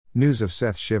News of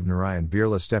Seth Shiv Narayan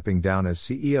Birla stepping down as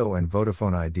CEO and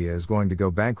Vodafone Idea is going to go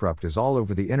bankrupt is all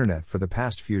over the internet for the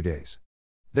past few days.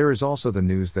 There is also the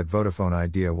news that Vodafone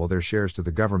Idea will their shares to the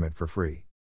government for free.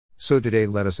 So today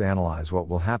let us analyze what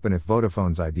will happen if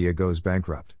Vodafone's Idea goes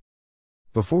bankrupt.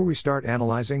 Before we start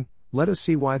analyzing, let us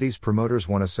see why these promoters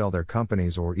want to sell their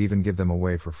companies or even give them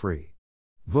away for free.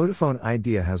 Vodafone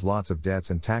Idea has lots of debts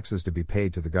and taxes to be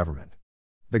paid to the government.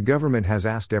 The government has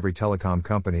asked every telecom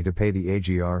company to pay the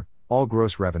AGR, all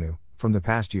gross revenue, from the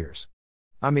past years.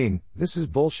 I mean, this is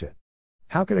bullshit.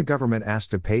 How can a government ask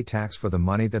to pay tax for the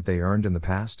money that they earned in the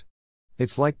past?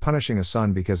 It's like punishing a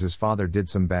son because his father did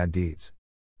some bad deeds.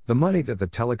 The money that the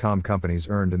telecom companies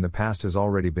earned in the past has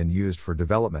already been used for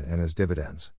development and as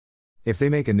dividends. If they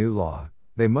make a new law,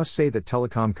 they must say that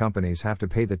telecom companies have to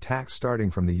pay the tax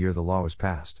starting from the year the law was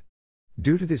passed.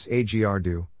 Due to this AGR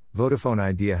due, Vodafone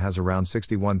Idea has around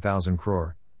 61,000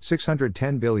 crore,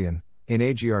 610 billion, in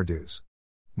AGR dues.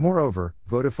 Moreover,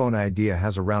 Vodafone Idea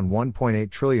has around 1.8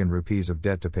 trillion rupees of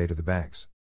debt to pay to the banks.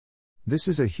 This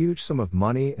is a huge sum of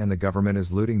money and the government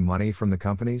is looting money from the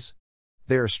companies?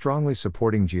 They are strongly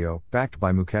supporting Jio, backed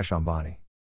by Mukesh Ambani.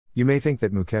 You may think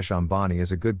that Mukesh Ambani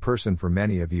is a good person for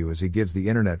many of you as he gives the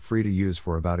internet free to use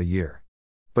for about a year.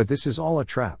 But this is all a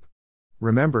trap.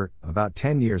 Remember, about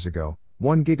 10 years ago,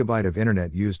 1 gigabyte of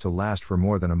internet used to last for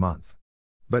more than a month.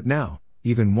 But now,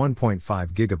 even 1.5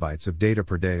 gigabytes of data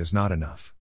per day is not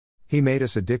enough. He made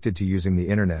us addicted to using the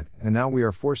internet, and now we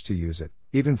are forced to use it,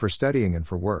 even for studying and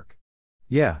for work.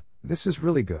 Yeah, this is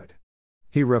really good.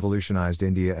 He revolutionized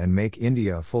India and make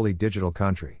India a fully digital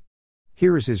country.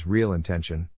 Here is his real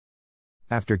intention.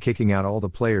 After kicking out all the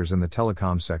players in the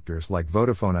telecom sectors like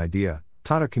Vodafone Idea,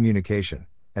 Tata Communication,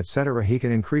 etc., he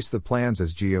can increase the plans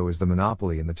as Jio is the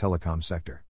monopoly in the telecom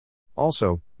sector.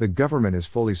 Also, the government is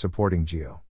fully supporting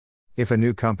Jio. If a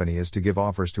new company is to give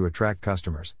offers to attract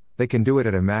customers, they can do it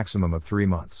at a maximum of 3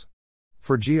 months.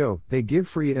 For Jio, they give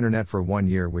free internet for 1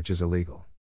 year, which is illegal.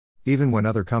 Even when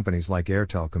other companies like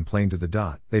Airtel complain to the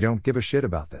dot, they don't give a shit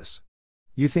about this.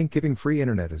 You think giving free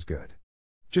internet is good?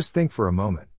 Just think for a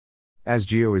moment. As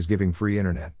Jio is giving free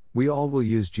internet, we all will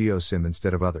use Jio SIM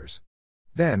instead of others.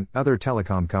 Then, other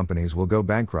telecom companies will go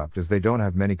bankrupt as they don't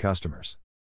have many customers.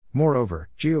 Moreover,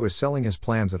 Jio is selling his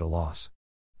plans at a loss.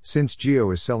 Since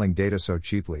Jio is selling data so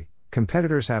cheaply,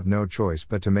 competitors have no choice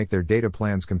but to make their data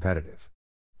plans competitive.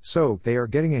 So, they are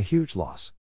getting a huge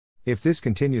loss. If this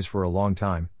continues for a long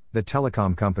time, the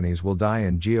telecom companies will die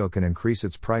and Jio can increase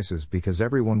its prices because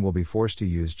everyone will be forced to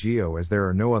use Jio as there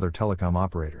are no other telecom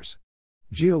operators.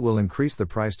 Jio will increase the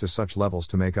price to such levels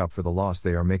to make up for the loss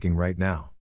they are making right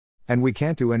now. And we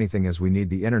can't do anything as we need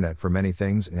the internet for many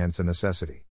things and it's a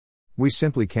necessity. We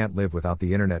simply can't live without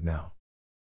the internet now.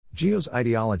 Jio's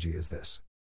ideology is this.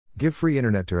 Give free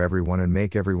internet to everyone and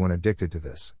make everyone addicted to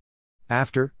this.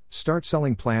 After, start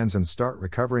selling plans and start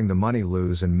recovering the money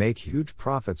lose and make huge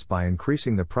profits by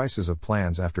increasing the prices of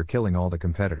plans after killing all the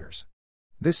competitors.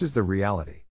 This is the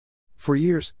reality. For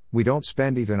years, we don't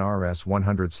spend even Rs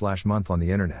 100/month on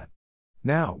the internet.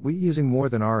 Now, we using more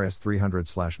than Rs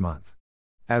 300/month.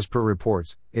 As per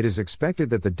reports, it is expected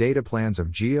that the data plans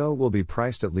of Jio will be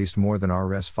priced at least more than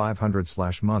Rs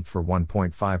 500/month for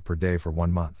 1.5 per day for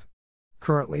 1 month.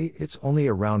 Currently, it's only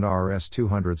around Rs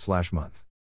 200/month.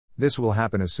 This will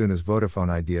happen as soon as Vodafone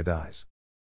Idea dies.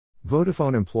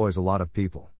 Vodafone employs a lot of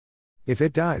people. If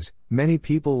it dies, many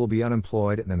people will be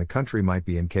unemployed and then the country might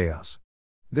be in chaos.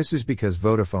 This is because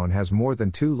Vodafone has more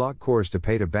than 2 lakh crores to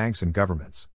pay to banks and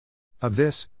governments. Of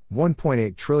this,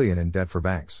 1.8 trillion in debt for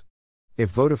banks.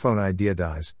 If Vodafone Idea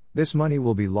dies, this money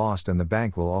will be lost and the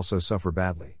bank will also suffer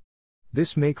badly.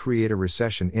 This may create a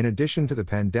recession in addition to the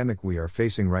pandemic we are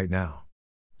facing right now.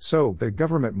 So, the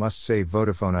government must save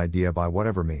Vodafone Idea by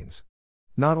whatever means.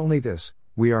 Not only this,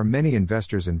 we are many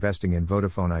investors investing in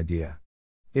Vodafone Idea.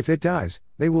 If it dies,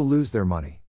 they will lose their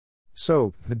money.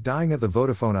 So, the dying of the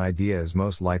Vodafone Idea is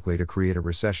most likely to create a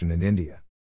recession in India.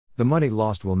 The money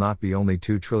lost will not be only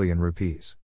 2 trillion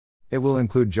rupees. It will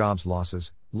include jobs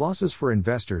losses, losses for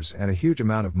investors, and a huge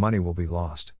amount of money will be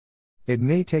lost. It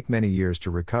may take many years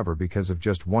to recover because of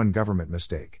just one government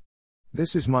mistake.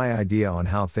 This is my idea on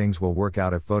how things will work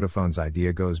out if Vodafone's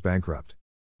Idea goes bankrupt.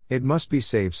 It must be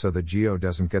saved so that Jio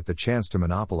doesn't get the chance to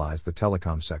monopolize the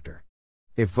telecom sector.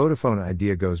 If Vodafone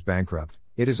Idea goes bankrupt,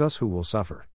 it is us who will suffer.